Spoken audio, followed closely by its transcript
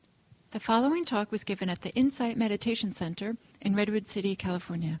The following talk was given at the Insight Meditation Center in Redwood City,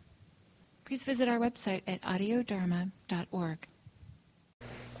 California. Please visit our website at audiodharma.org.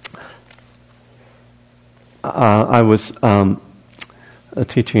 I was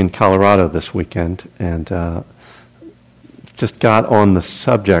teaching in Colorado this weekend and just got on the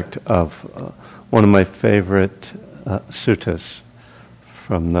subject of one of my favorite suttas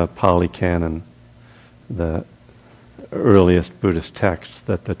from the Pali Canon, the earliest Buddhist text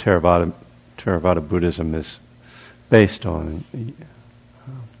that the Theravada Buddhism is based on.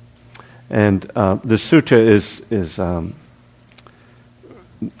 And the sutta is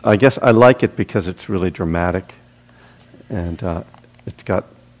I guess I like it because it's really dramatic, and it's got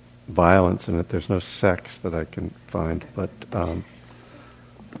violence in it. There's no sex that I can find, but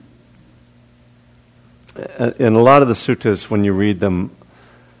and a lot of the suttas, when you read them,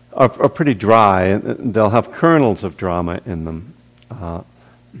 are pretty dry, and they'll have kernels of drama in them.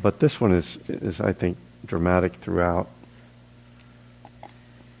 But this one is I think, dramatic throughout.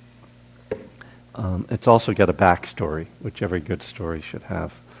 It's also got a backstory, which every good story should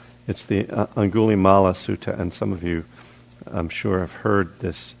have. It's the Angulimala Sutta, and some of you, I'm sure, have heard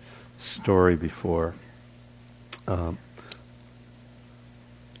this story before. But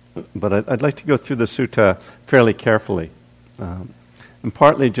I'd like to go through the sutta fairly carefully, and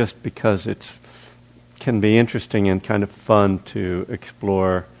partly just because it can be interesting and kind of fun to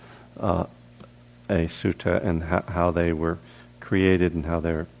explore a sutta and how they were created and how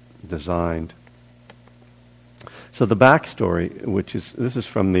they're designed. So the backstory, this is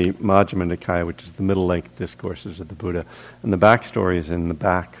from the Majjhima Nikaya, which is the middle-length discourses of the Buddha, and the backstory is in the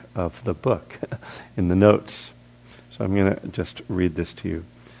back of the book, in the notes. So I'm going to just read this to you.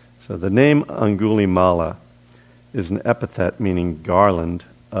 So the name Angulimala is an epithet meaning garland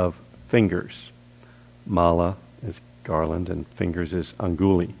of fingers. Mala is garland and fingers is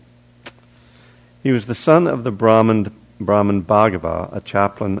Anguli. He was the son of the Brahman Bhagava, a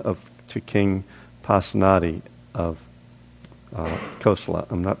chaplain to King Pasenadi of Kosala.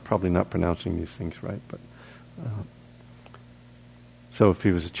 I'm probably not pronouncing these things right, but so if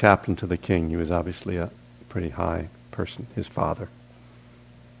he was a chaplain to the king, he was obviously a pretty high person, his father.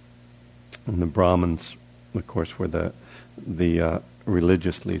 And the Brahmins, of course, were the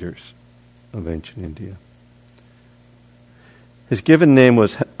religious leaders of ancient India. His given name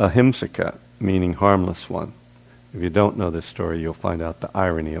was Ahimsaka, meaning harmless one. If you don't know this story, you'll find out the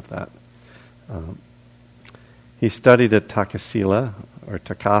irony of that. He studied at Takasila,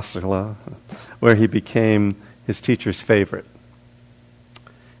 where he became his teacher's favorite.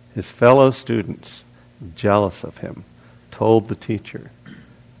 His fellow students, jealous of him, told the teacher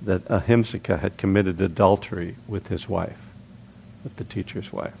that Ahimsaka had committed adultery with his wife, with the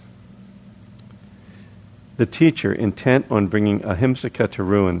teacher's wife. The teacher, intent on bringing Ahimsaka to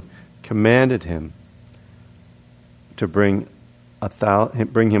ruin, commanded him to bring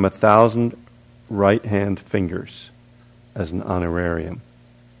him 1,000 right-hand fingers as an honorarium.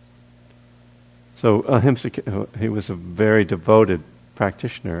 So Ahimsaka, he was a very devoted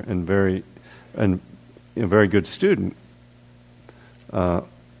practitioner and a very good student.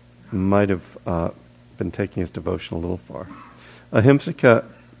 Might have been taking his devotion a little far. Ahimsaka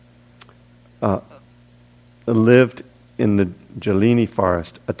lived in the Jalini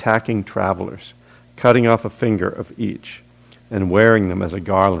forest, attacking travelers, cutting off a finger of each, and wearing them as a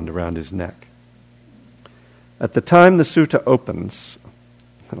garland around his neck. At the time the sutta opens,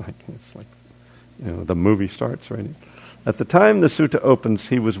 it's like, the movie starts, right? At the time the sutta opens,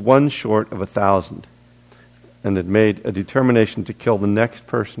 he was one short of 1,000, and had made a determination to kill the next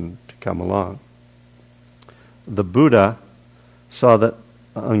person to come along. The Buddha saw that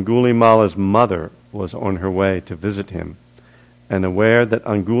Angulimala's mother was on her way to visit him, and aware that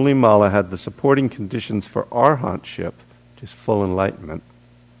Angulimala had the supporting conditions for arhatship, which is full enlightenment,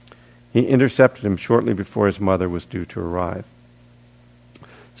 he intercepted him shortly before his mother was due to arrive.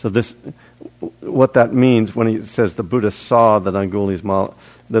 So what that means when he says the Buddha saw that Angulimala,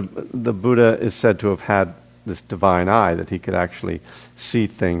 the Buddha is said to have had this divine eye, that he could actually see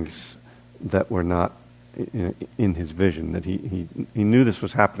things that were not in his vision, that he knew this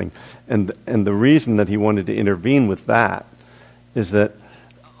was happening. And the reason that he wanted to intervene with that is that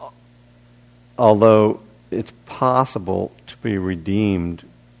although it's possible to be redeemed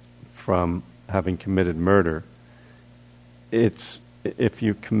from having committed murder, if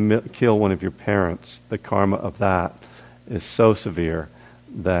you kill one of your parents, the karma of that is so severe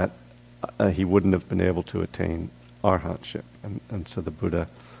that he wouldn't have been able to attain arhatship. And so the Buddha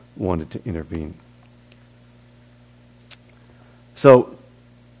wanted to intervene. So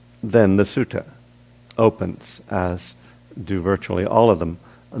then the sutta opens, as do virtually all of them,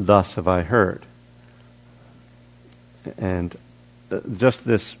 thus have I heard. And just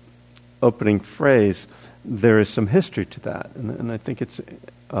this opening phrase, there is some history to that. And I think it's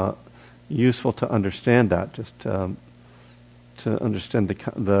useful to understand that, just to understand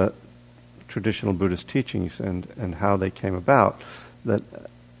the traditional Buddhist teachings and how they came about. That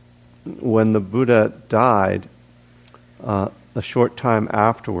when the Buddha died, a short time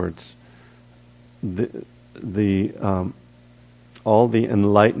afterwards, all the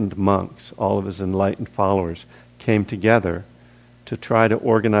enlightened monks, all of his enlightened followers, came together to try to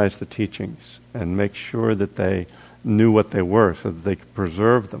organize the teachings and make sure that they knew what they were so that they could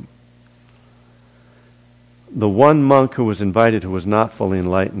preserve them. The one monk who was invited who was not fully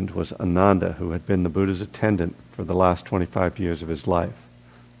enlightened was Ananda, who had been the Buddha's attendant for the last 25 years of his life.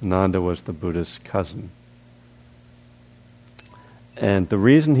 Ananda was the Buddha's cousin. And the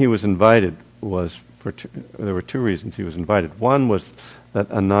reason he was invited was there were two reasons he was invited. One was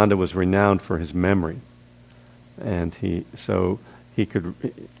that Ananda was renowned for his memory, and he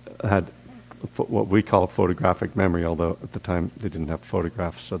had what we call a photographic memory, although at the time they didn't have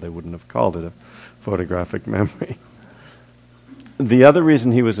photographs, so they wouldn't have called it a photographic memory. The other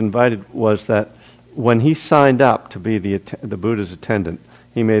reason he was invited was that when he signed up to be the Buddha's attendant,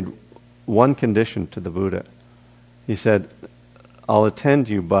 he made one condition to the Buddha. He said, "I'll attend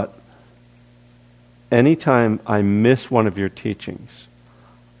you, but anytime I miss one of your teachings,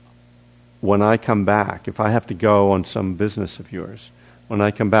 when I come back, if I have to go on some business of yours, when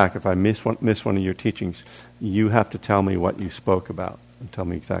I come back, if I miss one of your teachings, you have to tell me what you spoke about and tell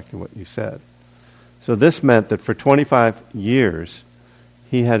me exactly what you said." So this meant that for 25 years,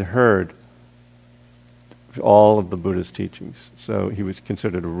 he had heard all of the Buddha's teachings. So he was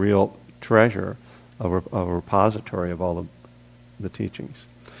considered a real treasure, a repository of all of the teachings.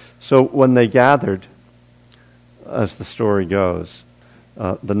 So when they gathered, as the story goes,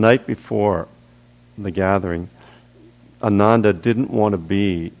 the night before the gathering, Ananda didn't want to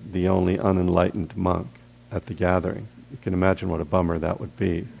be the only unenlightened monk at the gathering. You can imagine what a bummer that would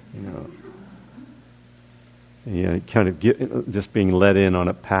be, kind of just being let in on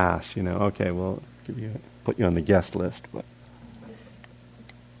a pass, okay, well, put you on the guest list. But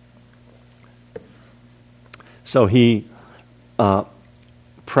so he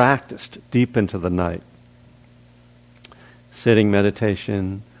practiced deep into the night. Sitting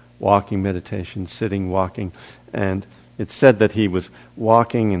meditation, walking meditation, sitting, walking. And it's said that he was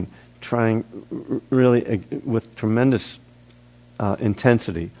walking and trying really with tremendous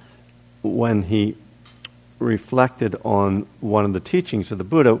intensity when he reflected on one of the teachings of the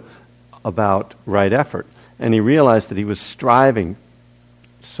Buddha about right effort. And he realized that he was striving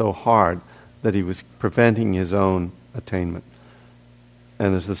so hard that he was preventing his own attainment.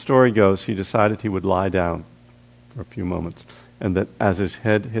 And as the story goes, he decided he would lie down for a few moments, and that as his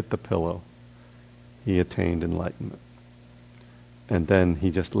head hit the pillow, he attained enlightenment. And then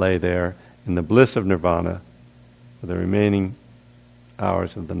he just lay there in the bliss of nirvana for the remaining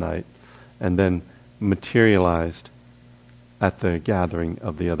hours of the night, and then materialized at the gathering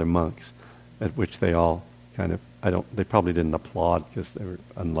of the other monks, at which they all they probably didn't applaud because they were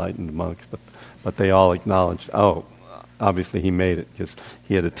enlightened monks, but they all acknowledged, obviously he made it because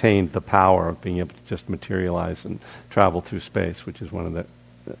he had attained the power of being able to just materialize and travel through space, which is one of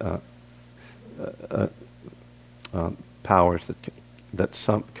the powers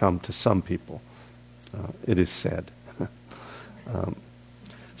that come to some people. It is said.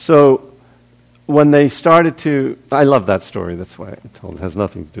 So when they started to, I love that story. That's why I told it. It has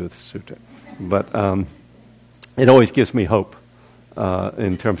nothing to do with sutta, but it always gives me hope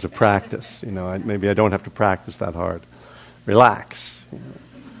in terms of practice. Maybe I don't have to practice that hard. Relax.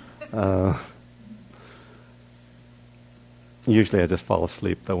 Usually I just fall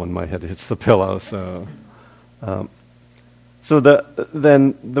asleep though when my head hits the pillow. So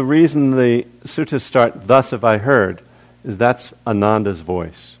then the reason the suttas start, "Thus have I heard," is that's Ananda's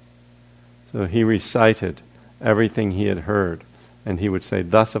voice. So he recited everything he had heard, and he would say,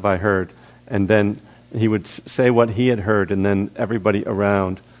 "Thus have I heard," and then he would say what he had heard, and then everybody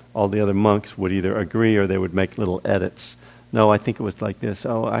around, all the other monks, would either agree or they would make little edits. "No, I think it was like this.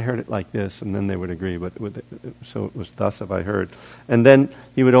 Oh, I heard it like this," and then they would agree. So it was, "Thus have I heard." And then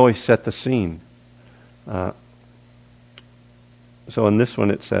he would always set the scene. So in this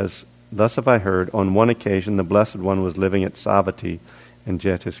one it says, "Thus have I heard, on one occasion the Blessed One was living at Savatthi in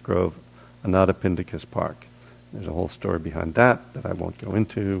Jeta's Grove, Anathapindika's park." There's a whole story behind that I won't go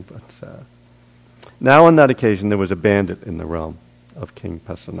into. But now on that occasion there was a bandit in the realm of King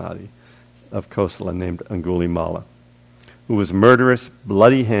Pasenadi of Kosala named Angulimala, who was murderous,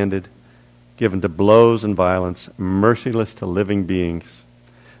 bloody-handed, given to blows and violence, merciless to living beings.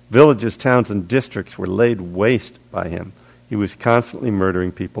 Villages, towns, and districts were laid waste by him. He was constantly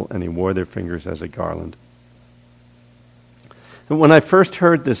murdering people, and he wore their fingers as a garland. And when I first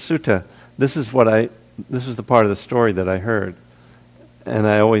heard this sutta, this is the part of the story that I heard. And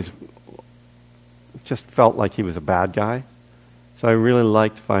I always just felt like he was a bad guy. So I really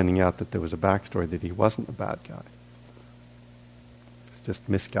liked finding out that there was a backstory that he wasn't a bad guy. It's just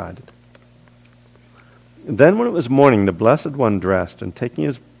misguided. And then when it was morning, the Blessed One dressed, and taking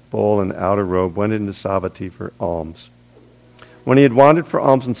his bowl and outer robe, went into Savatthi for alms. When he had wandered for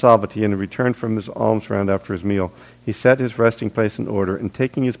alms in Savatthi and had returned from his alms round after his meal, he set his resting place in order, and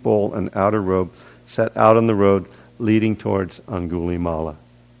taking his bowl and outer robe, set out on the road leading towards Angulimala.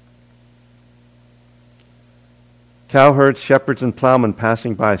 Cowherds, shepherds, and plowmen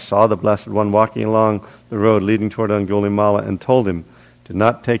passing by saw the Blessed One walking along the road leading toward Angulimala and told him, "Do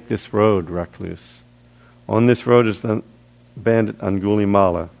not take this road, recluse. On this road is the bandit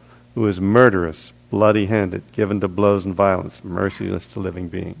Angulimala, who is murderous, bloody-handed, given to blows and violence, merciless to living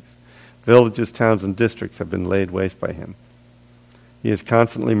beings. Villages, towns, and districts have been laid waste by him. He is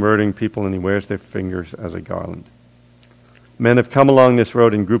constantly murdering people, and he wears their fingers as a garland. Men have come along this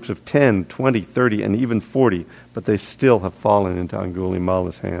road in groups of 10, 20, 30, and even 40, but they still have fallen into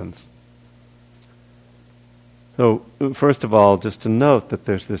Angulimala's hands." So, first of all, just to note that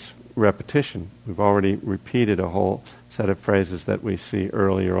there's this repetition. We've already repeated a whole set of phrases that we see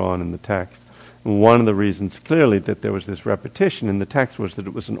earlier on in the text. And one of the reasons, clearly, that there was this repetition in the text was that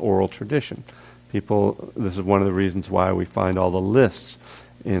it was an oral tradition. This is one of the reasons why we find all the lists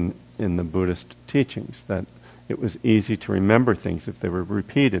in the Buddhist teachings, that it was easy to remember things if they were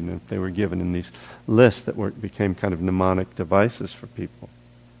repeated and if they were given in these lists that became kind of mnemonic devices for people.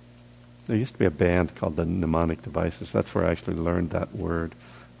 There used to be a band called the Mnemonic Devices. That's where I actually learned that word.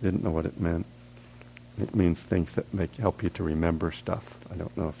 I didn't know what it meant. It means things that help you to remember stuff. I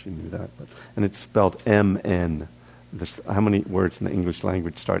don't know if you knew that. And it's spelled M-N. How many words in the English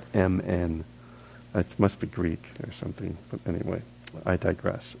language start M-N? It must be Greek or something. But anyway, I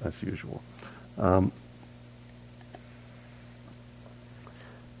digress, as usual.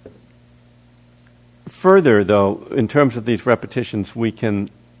 Further, though, in terms of these repetitions, we can,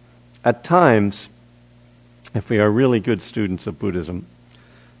 at times, if we are really good students of Buddhism,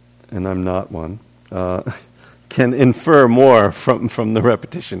 and I'm not one, can infer more from the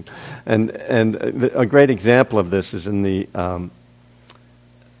repetition. And a great example of this is in the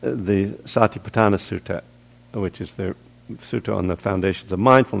Satipatthana Sutta, which is the sutta on the foundations of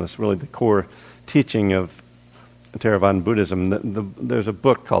mindfulness, really the core teaching of Theravadan Buddhism. There's a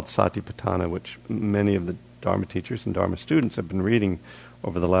book called Satipatthana, which many of the Dharma teachers and Dharma students have been reading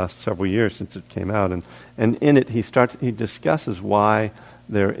over the last several years since it came out. And in it, he discusses why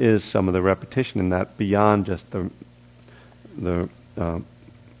there is some of the repetition in that beyond just the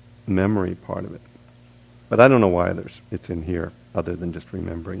memory part of it. But I don't know why it's in here other than just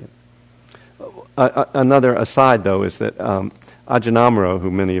remembering it. Another aside, though, is that Ajahn, who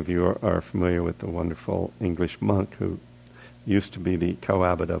many of you are familiar with, the wonderful English monk who used to be the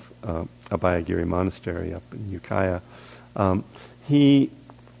co-abbot of Abhayagiri Monastery up in Ukiah, he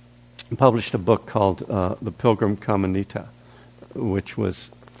published a book called The Pilgrim Kammanita, which was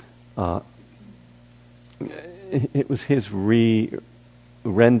it was his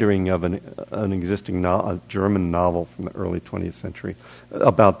rendering of an existing a German novel from the early 20th century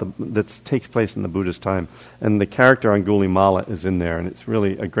that takes place in the Buddhist time, and the character Angulimala is in there, and it's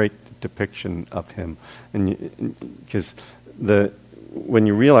really a great depiction of him, and because when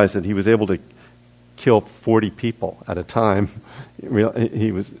you realize that he was able to kill 40 people at a time,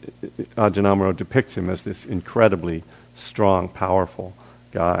 Ajahn depicts him as this incredibly strong, powerful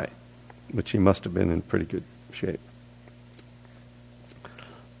guy, which he must have been in pretty good shape.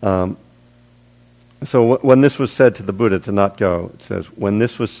 So when this was said to the Buddha to not go, it says, when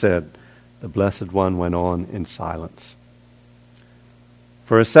this was said, the Blessed One went on in silence.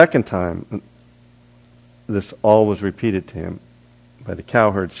 For a second time, this all was repeated to him by the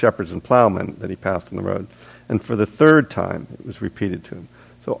cowherds, shepherds, and plowmen that he passed on the road. And for the third time, it was repeated to him.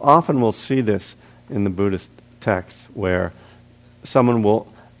 So often we'll see this in the Buddhist texts where someone will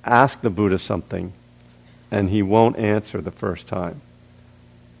ask the Buddha something and he won't answer the first time.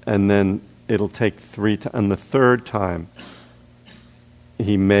 And then it'll take 3 times. And the third time,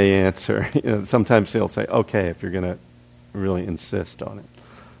 he may answer. Sometimes he'll say, okay, if you're going to really insist on it.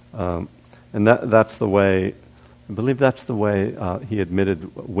 And that's the way, I believe that's the way he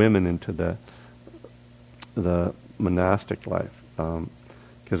admitted women into the monastic life.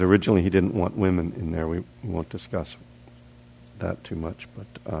 Because originally he didn't want women in there. We won't discuss that too much.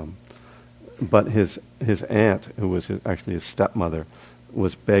 But his aunt, who was actually his stepmother,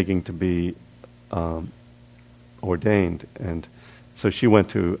 was begging to be ordained. And so she went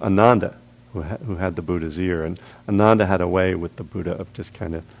to Ananda, who had the Buddha's ear. And Ananda had a way with the Buddha of just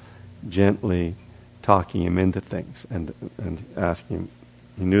kind of gently talking him into things and asking him.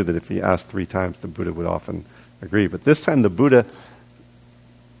 He knew that if he asked 3 times, the Buddha would often agree. But this time the Buddha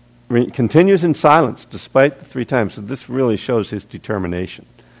continues in silence despite the 3 times. So this really shows his determination.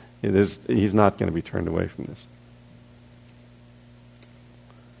 He's not going to be turned away from this.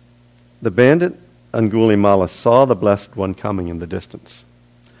 The bandit Angulimala saw the Blessed One coming in the distance.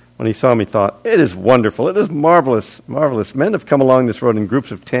 When he saw him, he thought, "It is wonderful, it is marvelous, marvelous. Men have come along this road in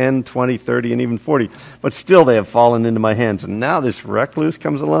groups of 10, 20, 30, and even 40, but still they have fallen into my hands. And now this recluse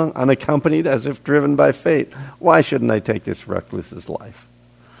comes along, unaccompanied, as if driven by fate. Why shouldn't I take this recluse's life?"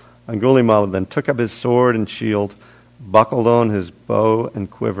 Angulimala then took up his sword and shield, buckled on his bow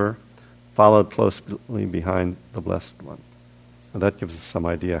and quiver, followed closely behind the Blessed One. Now that gives us some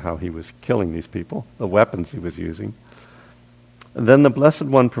idea how he was killing these people, the weapons he was using. And then the Blessed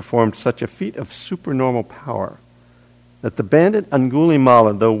One performed such a feat of supernormal power that the bandit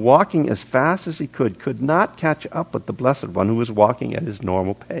Angulimala, though walking as fast as he could not catch up with the Blessed One, who was walking at his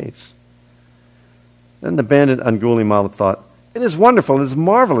normal pace. Then the bandit Angulimala thought, "It is wonderful, it is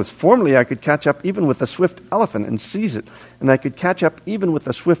marvelous. Formerly I could catch up even with a swift elephant and seize it. And I could catch up even with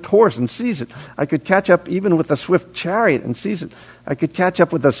a swift horse and seize it. I could catch up even with a swift chariot and seize it. I could catch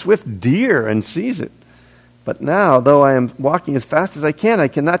up with a swift deer and seize it. But now, though I am walking as fast as I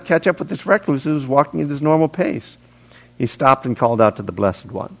cannot catch up with this recluse who is walking at his normal pace." He stopped and called out to the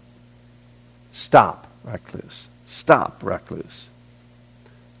Blessed One, "Stop, recluse. Stop, recluse."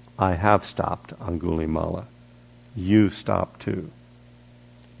 "I have stopped, Angulimala. You stop too."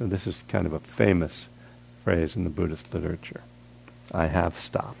 Now, this is kind of a famous phrase in the Buddhist literature. I have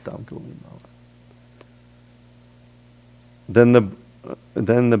stopped, Angulimala. Then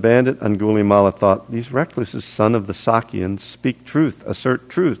the bandit Angulimala thought, "These recluses, son of the Sakyans, speak truth, assert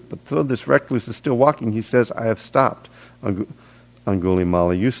truth. But though this recluse is still walking, he says, 'I have stopped.'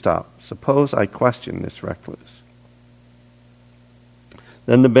 Angulimala, you stop. Suppose I question this recluse."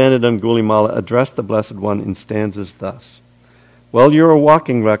 Then the bandit Angulimala addressed the Blessed One in stanzas thus. "Well, you are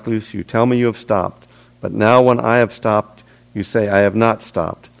walking, recluse. You tell me you have stopped. But now when I have stopped, you say I have not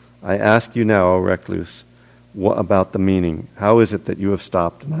stopped. I ask you now, O recluse, what about the meaning? How is it that you have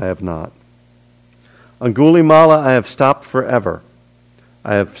stopped and I have not?" "Angulimala, I have stopped forever.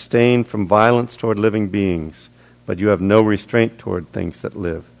 I have abstained from violence toward living beings, but you have no restraint toward things that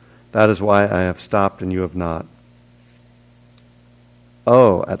live. That is why I have stopped and you have not."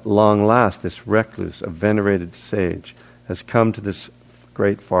 "Oh, at long last this recluse, a venerated sage, has come to this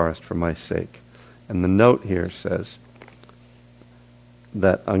great forest for my sake." And the note here says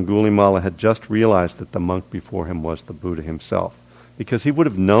that Angulimala had just realized that the monk before him was the Buddha himself, because he would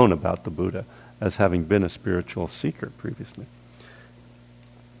have known about the Buddha as having been a spiritual seeker previously.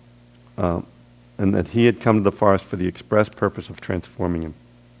 And that he had come to the forest for the express purpose of transforming him.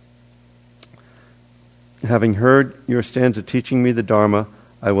 "Having heard your stanza teaching me the Dharma,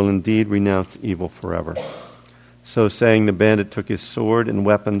 I will indeed renounce evil forever." So saying, the bandit took his sword and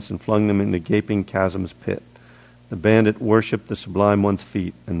weapons and flung them in the gaping chasm's pit. The bandit worshipped the Sublime One's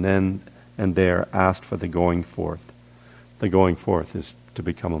feet and then and there asked for the going forth. The going forth is to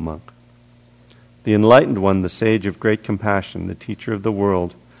become a monk. The Enlightened One, the sage of great compassion, the teacher of the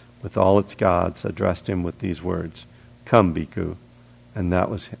world with all its gods, addressed him with these words, "Come, bhikkhu." And that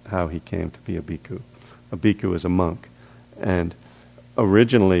was how he came to be a bhikkhu. A bhikkhu is a monk. And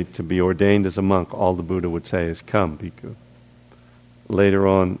originally, to be ordained as a monk, all the Buddha would say is, "Come, bhikkhu." Later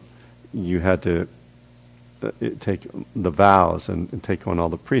on, you had to take the vows and take on all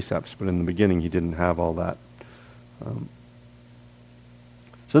the precepts. But in the beginning, he didn't have all that.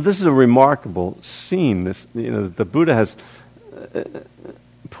 So this is a remarkable scene. The Buddha has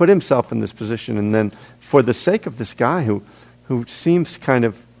put himself in this position, and then for the sake of this guy who seems kind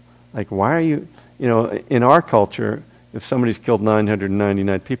of like, why are you, in our culture, if somebody's killed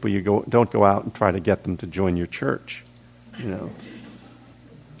 999 people, don't go out and try to get them to join your church.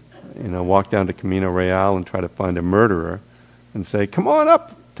 Walk down to Camino Real and try to find a murderer and say, "Come on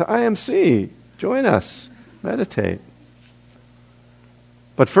up to IMC, join us, meditate."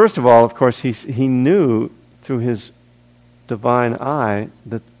 But first of all, of course, he knew through his divine eye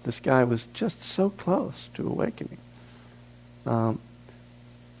that this guy was just so close to awakening.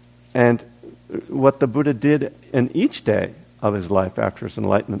 And what the Buddha did in each day of his life after his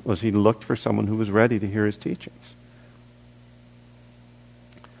enlightenment was he looked for someone who was ready to hear his teachings.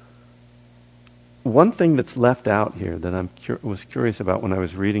 One thing that's left out here that I was curious about when I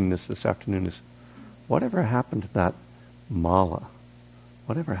was reading this afternoon is, whatever happened to that mala?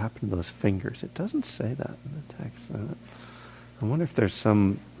 whatever happened to those fingers? It doesn't say that in the text. I wonder if there's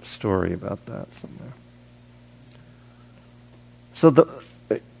some story about that somewhere. So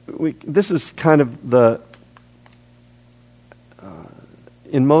this is kind of the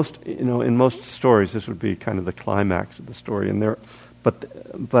in most stories this would be kind of the climax of the story, and but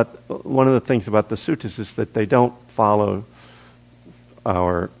one of the things about the suttas is that they don't follow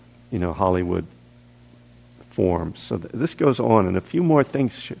our Hollywood forms. So this goes on, and a few more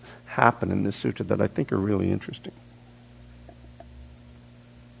things happen in this sutta that I think are really interesting.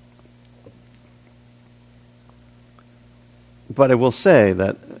 But I will say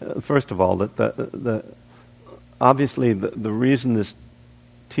that, first of all, that obviously the reason this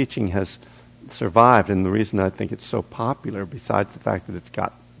teaching has survived, and the reason I think it's so popular, besides the fact that it's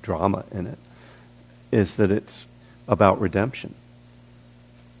got drama in it, is that it's about redemption.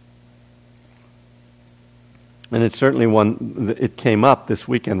 And it's certainly it came up this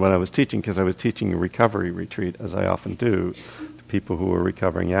weekend when I was teaching, because I was teaching a recovery retreat, as I often do, to people who are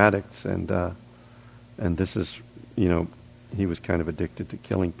recovering addicts, and this is, he was kind of addicted to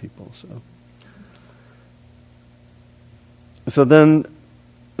killing people. So then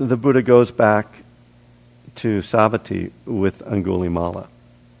the Buddha goes back to Savatthi with Angulimala.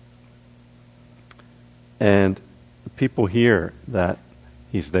 And people hear that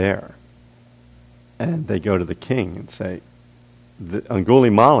he's there. And they go to the king and say,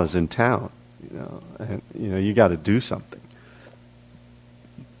 Angulimala's in town, and you got to do something.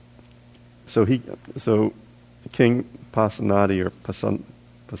 So King Pasenadi or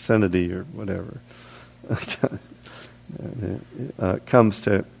Pasenadi or whatever comes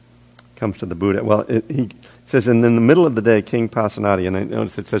to the Buddha. Well, he says, and in the middle of the day, King Pasenadi, and I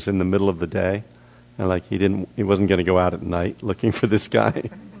notice it says in the middle of the day, and like he wasn't going to go out at night looking for this guy.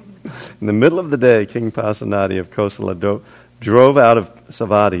 In the middle of the day, King Pasenadi of Kosala drove out of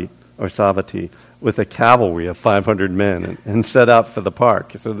Savatthi with a cavalry of 500 men and set out for the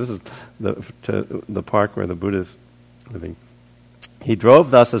park. So this is the park where the Buddha is living. He drove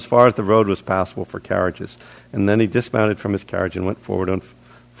thus as far as the road was passable for carriages, and then he dismounted from his carriage and went forward on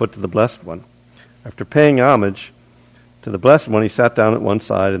foot to the Blessed One. After paying homage to the Blessed One, he sat down at one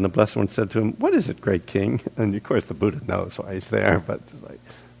side, and the Blessed One said to him, "What is it, great king?" And of course the Buddha knows why he's there, but it's like,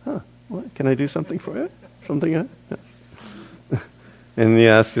 what? Can I do something for you? Something? Yes. And he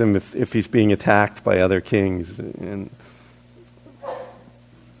asked him if he's being attacked by other kings, and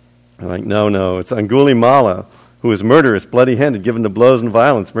I'm like, no, it's Angulimala, who is murderous, bloody-handed, given to blows and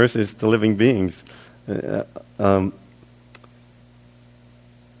violence, merciless to living beings. He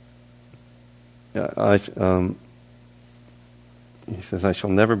says, I shall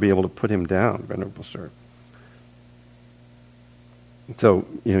never be able to put him down, Venerable Sir. So,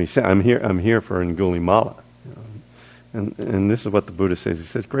 he said, I'm here for Angulimala. And this is what the Buddha says. He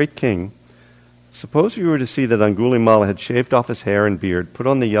says, Great King, suppose you were to see that Angulimala had shaved off his hair and beard, put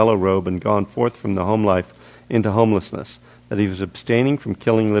on the yellow robe, and gone forth from the home life into homelessness, that he was abstaining from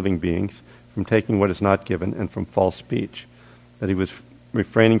killing living beings, from taking what is not given, and from false speech, that he was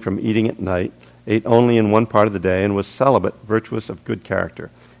refraining from eating at night, ate only in one part of the day, and was celibate, virtuous, of good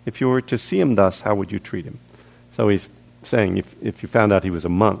character. If you were to see him thus, how would you treat him? So he's saying, if you found out he was a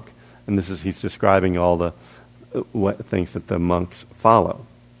monk, and he's describing all the things that the monks follow,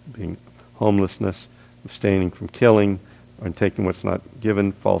 being homelessness, abstaining from killing, or taking what's not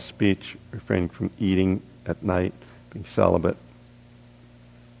given, false speech, refraining from eating at night, being celibate.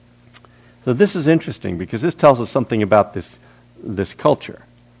 So this is interesting because this tells us something about this culture.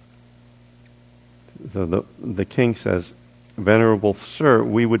 So the king says, Venerable Sir,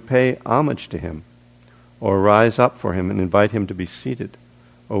 we would pay homage to him, or rise up for him and invite him to be seated,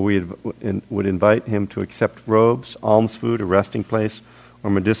 or we would invite him to accept robes, alms food, a resting place, or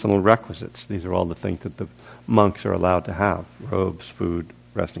medicinal requisites. These are all the things that the monks are allowed to have: robes, food,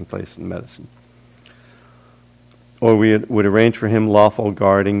 resting place, and medicine. Or we would arrange for him lawful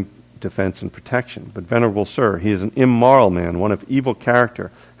guarding, defense, and protection. But Venerable Sir, he is an immoral man, one of evil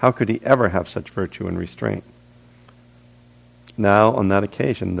character. How could he ever have such virtue and restraint? Now, on that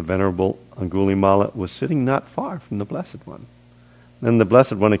occasion, the Venerable Angulimala was sitting not far from the Blessed One. Then the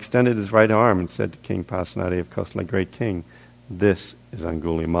Blessed One extended his right arm and said to King Pasenadi of Kosala, Great King, this is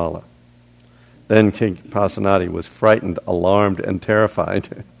Angulimala. Then King Pasenadi was frightened, alarmed, and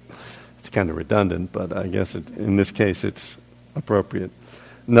terrified. It's kind of redundant, but I guess in this case it's appropriate.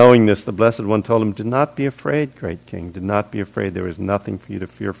 Knowing this, the Blessed One told him, Do not be afraid, Great King. Do not be afraid. There is nothing for you to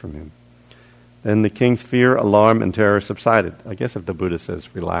fear from him. Then the king's fear, alarm, and terror subsided. I guess if the Buddha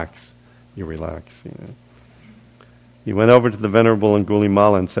says, relax, you relax. He went over to the Venerable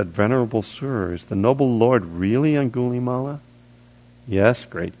Angulimala and said, Venerable Sir, is the noble Lord really Angulimala? Yes,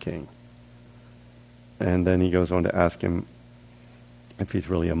 great king. And then he goes on to ask him if he's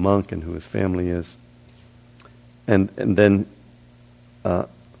really a monk and who his family is. And then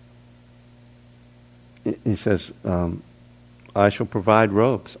he says, I shall provide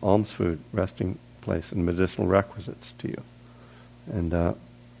robes, alms food, resting place, and medicinal requisites to you. And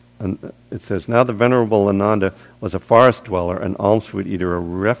it says, now the Venerable Ananda was a forest dweller, an alms food eater, a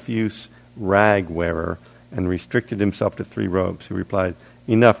refuse rag wearer, and restricted himself to 3 robes. He replied,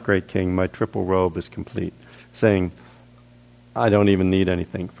 enough, great king, my triple robe is complete, saying, I don't even need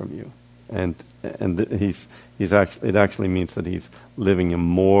anything from you. And it actually means that he's living a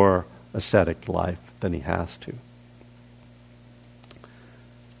more ascetic life than he has to.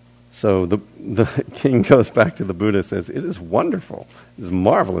 So the king goes back to the Buddha and says, it is wonderful, it is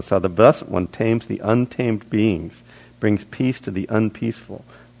marvelous how the Blessed One tames the untamed beings, brings peace to the unpeaceful,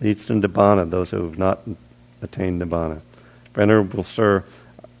 leads to Nibbana those who have not attained Nibbana. Venerable Sir,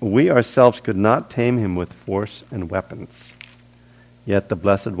 we ourselves could not tame him with force and weapons. Yet the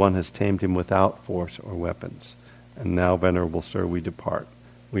Blessed One has tamed him without force or weapons. And now, Venerable Sir, we depart.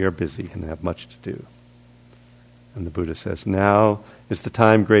 We are busy and have much to do. And the Buddha says, now is the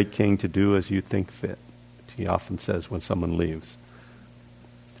time, great king, to do as you think fit, which he often says when someone leaves.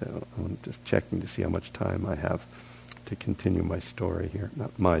 So I'm just checking to see how much time I have to continue my story here.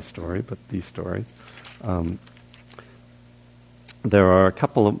 Not my story, but these stories. There are a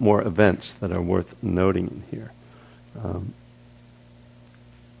couple of more events that are worth noting in here.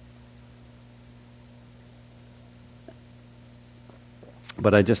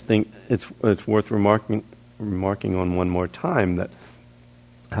 But I just think it's worth remarking on one more time that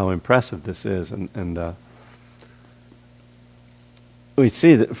how impressive this is, and we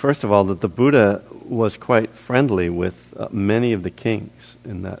see that first of all that the Buddha was quite friendly with many of the kings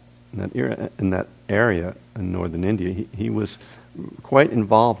in that area in northern India. He was quite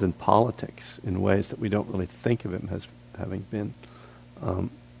involved in politics in ways that we don't really think of him as having been.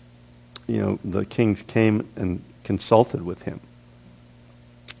 The kings came and consulted with him,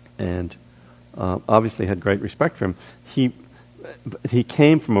 and obviously had great respect for him. He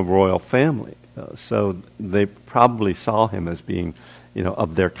came from a royal family, so they probably saw him as being,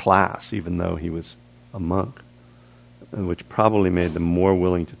 of their class, even though he was a monk, which probably made them more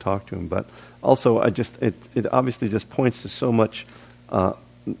willing to talk to him. But also, it obviously just points to so much that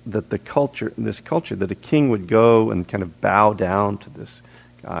this culture, that a king would go and kind of bow down to this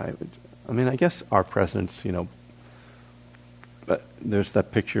guy. I mean, I guess our presidents, there's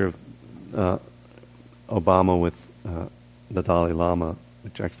that picture of Obama with the Dalai Lama,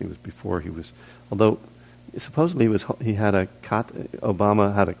 which actually was before he was, although supposedly Obama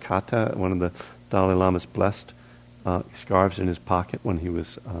had a kata, one of the Dalai Lama's blessed scarves in his pocket when he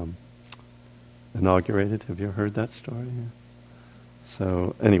was inaugurated. Have you ever heard that story? Yeah.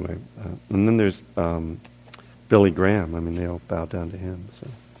 So anyway, and then there's Billy Graham. I mean, they all bow down to him. So,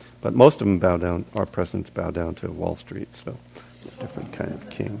 but most of them our presidents bow down to Wall Street, so it's a different kind of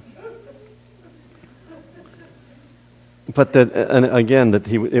king. But that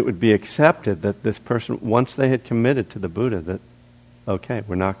it would be accepted that this person, once they had committed to the Buddha, that, okay,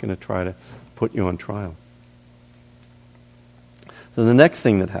 we're not going to try to put you on trial. So the next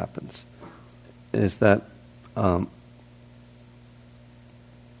thing that happens is that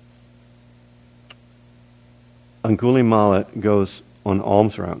Angulimala goes on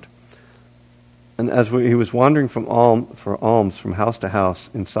alms round. And as he was wandering for alms from house to house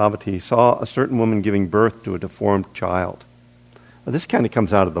in Savatthi, he saw a certain woman giving birth to a deformed child. Now, this kind of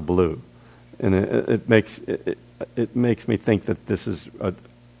comes out of the blue, and it makes me think that this is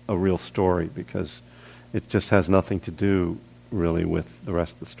a real story, because it just has nothing to do really with the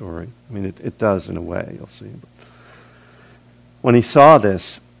rest of the story. I mean, it does in a way, you'll see. But when he saw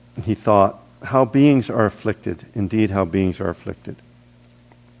this, he thought, how beings are afflicted, indeed how beings are afflicted.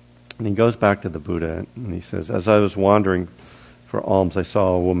 And he goes back to the Buddha and he says, as I was wandering for alms, I saw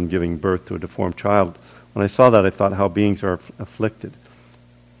a woman giving birth to a deformed child. When I saw that, I thought how beings are afflicted.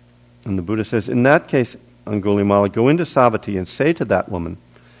 And the Buddha says, in that case, Angulimala, go into Savatthi and say to that woman,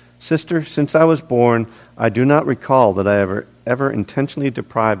 Sister, since I was born, I do not recall that I ever intentionally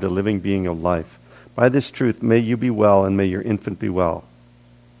deprived a living being of life. By this truth, may you be well and may your infant be well.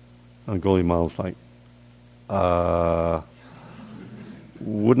 Angulimala's like,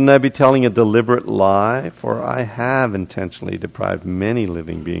 wouldn't I be telling a deliberate lie? For I have intentionally deprived many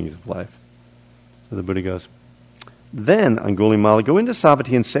living beings of life. So the Buddha goes, then, Angulimala, go into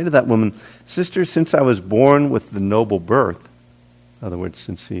Savatthi and say to that woman, Sister, since I was born with the noble birth, in other words,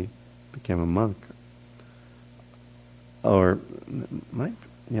 since he became a monk, I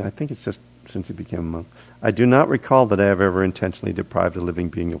think it's just since he became a monk. I do not recall that I have ever intentionally deprived a living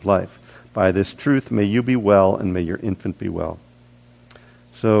being of life. By this truth, may you be well, and may your infant be well.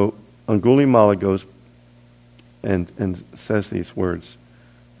 So Angulimala goes and says these words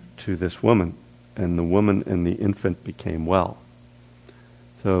to this woman, and the woman and the infant became well.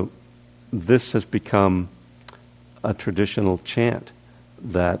 So this has become a traditional chant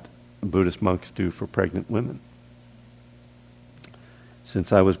that Buddhist monks do for pregnant women.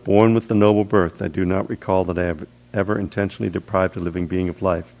 Since I was born with the noble birth, I do not recall that I have ever intentionally deprived a living being of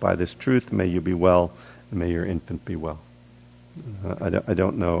life. By this truth, may you be well, and may your infant be well. I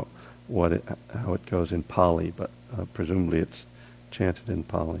don't know how it goes in Pali, but presumably it's chanted in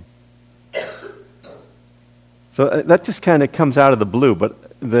Pali. So that just kind of comes out of the blue, but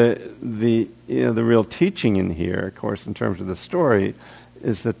the real teaching in here, of course, in terms of the story,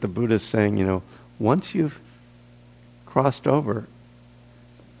 is that the Buddha is saying, once you've crossed over,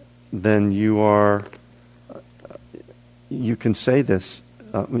 then you can say this.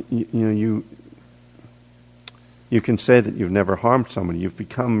 You can say that you've never harmed somebody. You've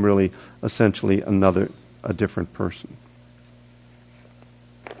become really, essentially, a different person.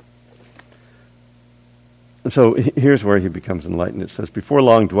 So here's where he becomes enlightened. It says, before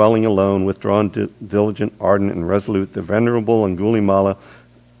long, dwelling alone, withdrawn, diligent, ardent, and resolute, the venerable Angulimala,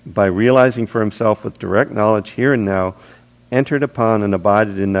 by realizing for himself with direct knowledge here and now, entered upon and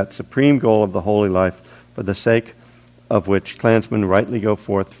abided in that supreme goal of the holy life, for the sake of which clansmen rightly go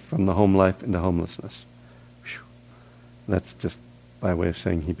forth from the home life into homelessness. Whew. That's just by way of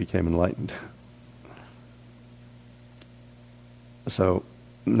saying he became enlightened. So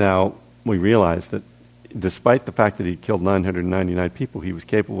now we realize that despite the fact that he killed 999 people, he was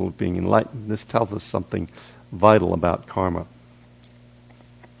capable of being enlightened. This tells us something vital about karma.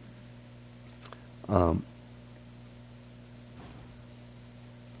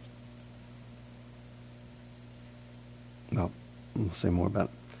 We'll say more about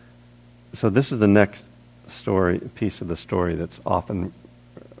it. So this is the next piece of the story that's often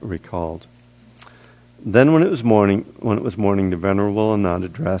recalled. Then when it was morning, the venerable Ananda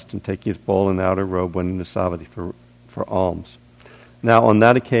dressed and taking his bowl and outer robe went into Savatthi for alms. Now on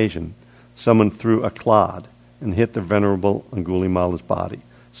that occasion, someone threw a clod and hit the venerable Angulimala's body.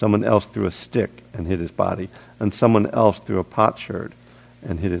 Someone else threw a stick and hit his body, and someone else threw a potsherd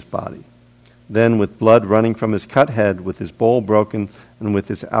and hit his body. Then, with blood running from his cut head, with his bowl broken, and with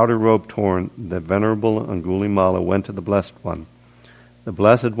his outer robe torn, the venerable Angulimala went to the Blessed One. The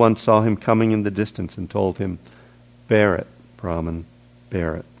Blessed One saw him coming in the distance and told him, "Bear it, Brahman,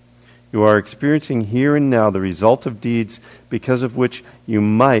 bear it. You are experiencing here and now the result of deeds because of which you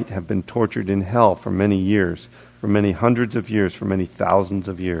might have been tortured in hell for many years, for many hundreds of years, for many thousands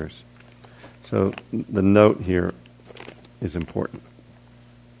of years." So the note here is important.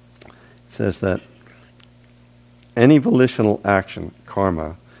 It says that any volitional action,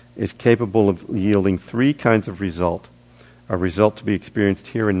 karma, is capable of yielding three kinds of result. A result to be experienced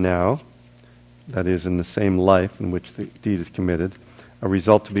here and now, that is, in the same life in which the deed is committed, a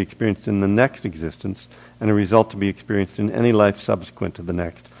result to be experienced in the next existence, and a result to be experienced in any life subsequent to the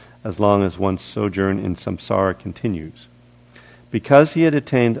next, as long as one's sojourn in samsara continues. Because he had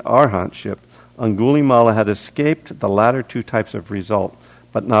attained arhantship, Angulimala had escaped the latter two types of result,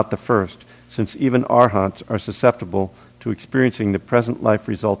 but not the first, since even arhants are susceptible to experiencing the present life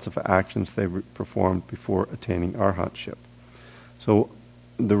results of actions they performed before attaining arhantship. So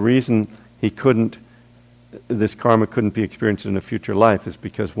the reason this karma couldn't be experienced in a future life is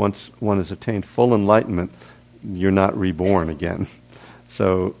because once one has attained full enlightenment, you're not reborn again.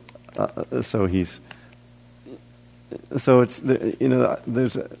 So it's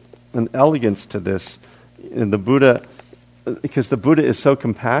there's an elegance to this. And the Buddha, because the Buddha is so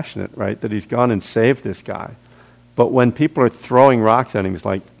compassionate, right, that he's gone and saved this guy. But when people are throwing rocks at him, he's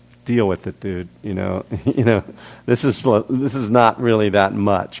like, "Deal with it, dude. This is not really that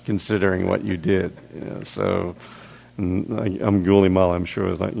much considering what you did." So Angulimala, I'm sure,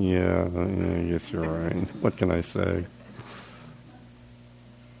 was like, "Yeah, I guess you're right. What can I say?"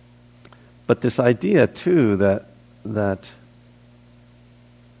 But this idea too that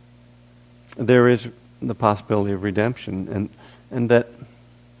there is the possibility of redemption, and that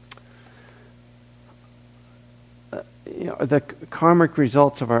the karmic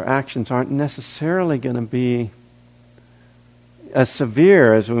results of our actions aren't necessarily going to be as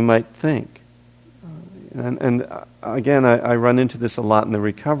severe as we might think. And again, I run into this a lot in the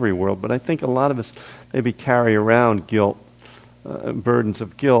recovery world, but I think a lot of us maybe carry around guilt, burdens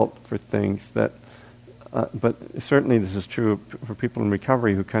of guilt for things that. But certainly this is true for people in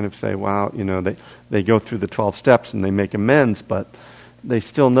recovery who kind of say, "Wow, they go through the 12 steps and they make amends, but they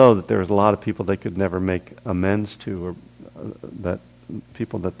still know that there's a lot of people they could never make amends to, or that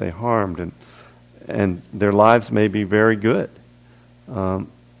people that they harmed, and their lives may be very good, but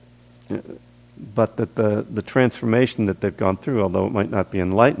that the transformation that they've gone through, although it might not be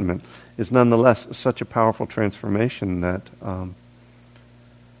enlightenment, is nonetheless such a powerful transformation that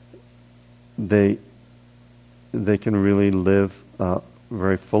they can really live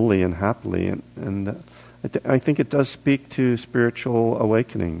very fully and happily, and I think it does speak to spiritual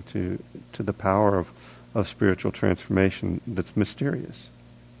awakening, to the power of spiritual transformation that's mysterious.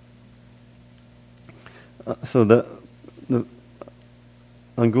 So the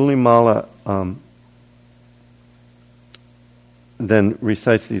Angulimala then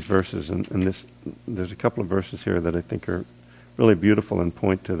recites these verses, and there's a couple of verses here that I think are really beautiful and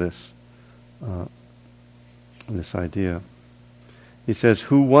point to this idea. He says,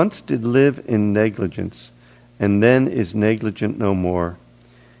 "Who once did live in negligence, and then is negligent no more,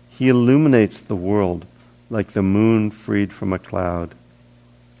 he illuminates the world like the moon freed from a cloud.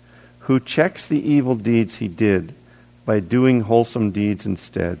 Who checks the evil deeds he did by doing wholesome deeds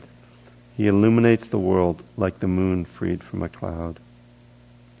instead, he illuminates the world like the moon freed from a cloud."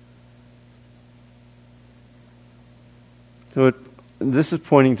 So this is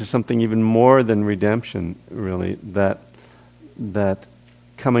pointing to something even more than redemption, really, that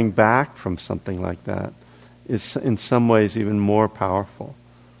coming back from something like that is in some ways even more powerful.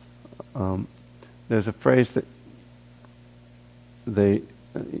 There's a phrase that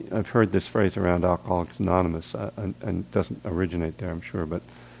I've heard this phrase around Alcoholics Anonymous, and it doesn't originate there, I'm sure, but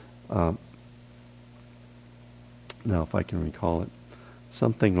now if I can recall it,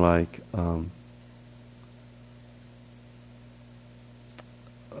 something like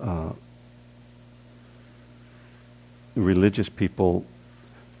religious people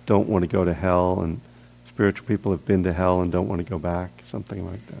don't want to go to hell, and spiritual people have been to hell and don't want to go back, something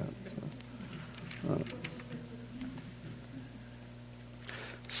like that.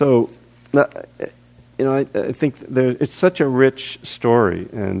 So I think it's such a rich story,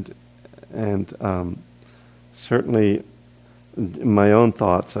 and certainly my own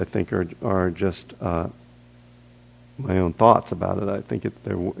thoughts, I think, are just my own thoughts about it. I think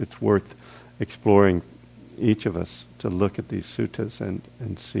it's worth exploring, each of us, to look at these suttas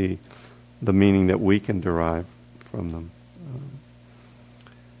and see the meaning that we can derive from them.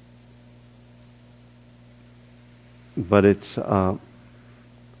 But it's one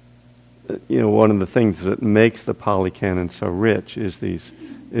of the things that makes the Pali Canon so rich is these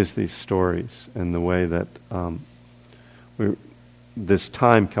stories, and the way that this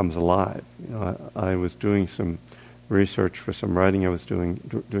time comes alive. I was doing some research for some writing. I was doing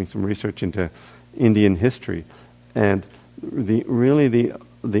some research into Indian history, and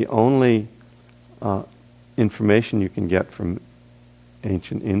the only information you can get from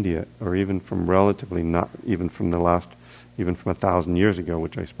ancient India, or even from relatively not even from 1,000 years ago,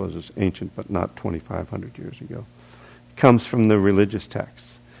 which I suppose is ancient but not 2,500 years ago, comes from the religious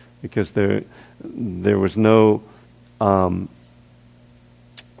texts, because there was no the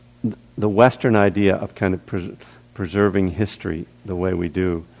Western idea of kind of preserving history the way we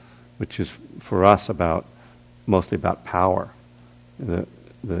do, which is for us mostly about power. The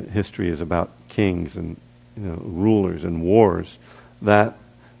history is about kings and rulers and wars. That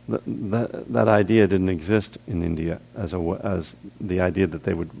idea didn't exist in India as the idea that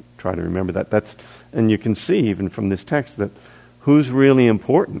they would try to remember that. And you can see even from this text that who's really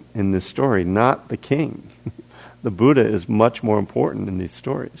important in this story? Not the king. The Buddha is much more important in these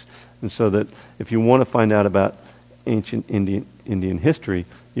stories. And so that if you want to find out about ancient Indian history,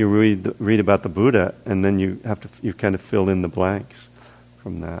 you read about the Buddha, and then you kind of fill in the blanks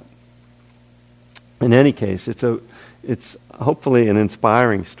from that. In any case, it's hopefully an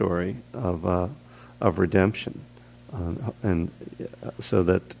inspiring story of redemption, and so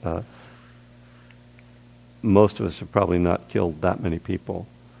that most of us have probably not killed that many people,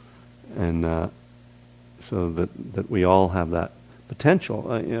 and so that we all have that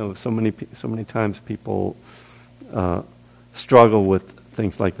potential. So many times people struggle with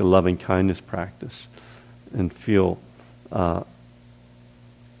things like the loving kindness practice and feel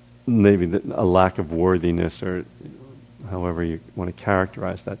maybe a lack of worthiness, or however you want to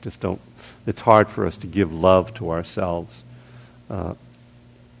characterize that. It's hard for us to give love to ourselves.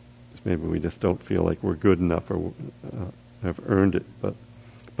 Maybe we just don't feel like we're good enough or have earned it.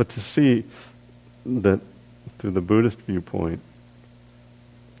 But to see that through the Buddhist viewpoint,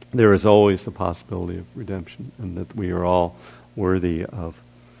 there is always the possibility of redemption, and that we are all worthy of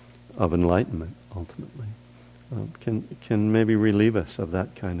enlightenment ultimately, can maybe relieve us of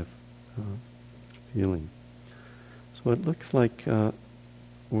that kind of feeling. So it looks like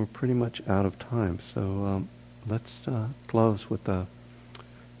we're pretty much out of time. So let's close with a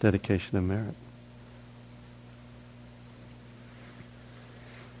dedication of merit.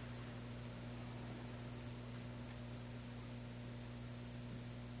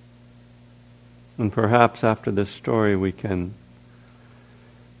 And perhaps after this story we can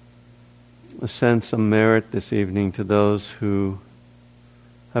send some merit this evening to those who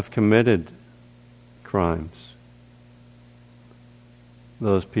have committed crimes.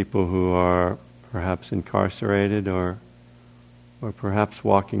 Those people who are perhaps incarcerated or perhaps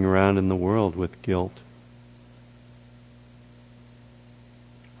walking around in the world with guilt.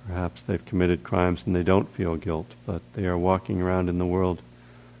 Perhaps they've committed crimes and they don't feel guilt, but they are walking around in the world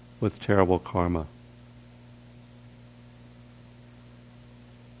with terrible karma.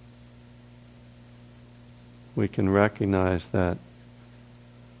 We can recognize that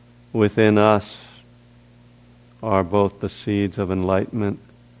within us are both the seeds of enlightenment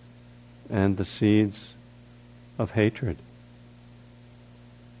and the seeds of hatred.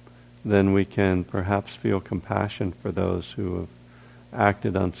 Then we can perhaps feel compassion for those who have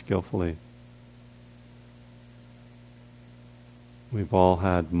acted unskillfully. We've all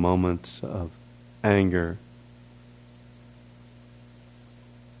had moments of anger,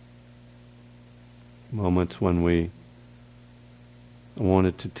 moments when we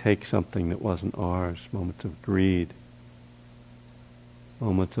wanted to take something that wasn't ours, moments of greed,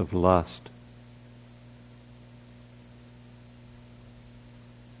 moments of lust.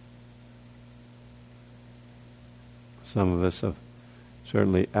 Some of us have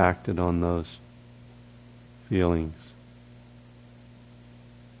certainly acted on those feelings.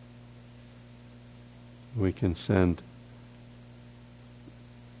 We can send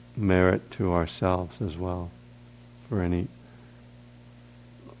merit to ourselves as well for any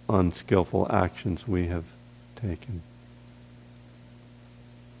unskillful actions we have taken.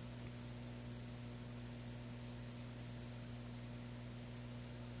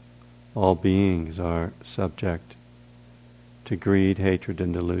 All beings are subject to greed, hatred,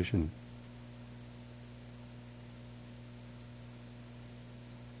 and delusion.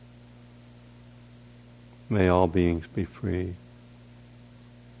 May all beings be free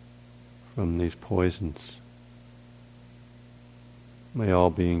from these poisons. May all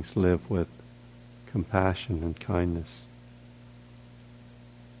beings live with compassion and kindness.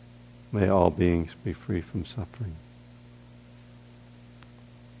 May all beings be free from suffering.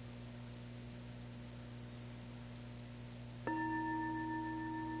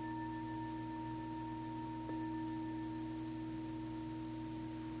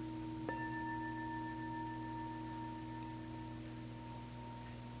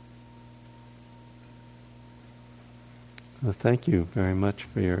 Thank you very much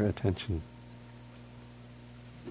for your attention.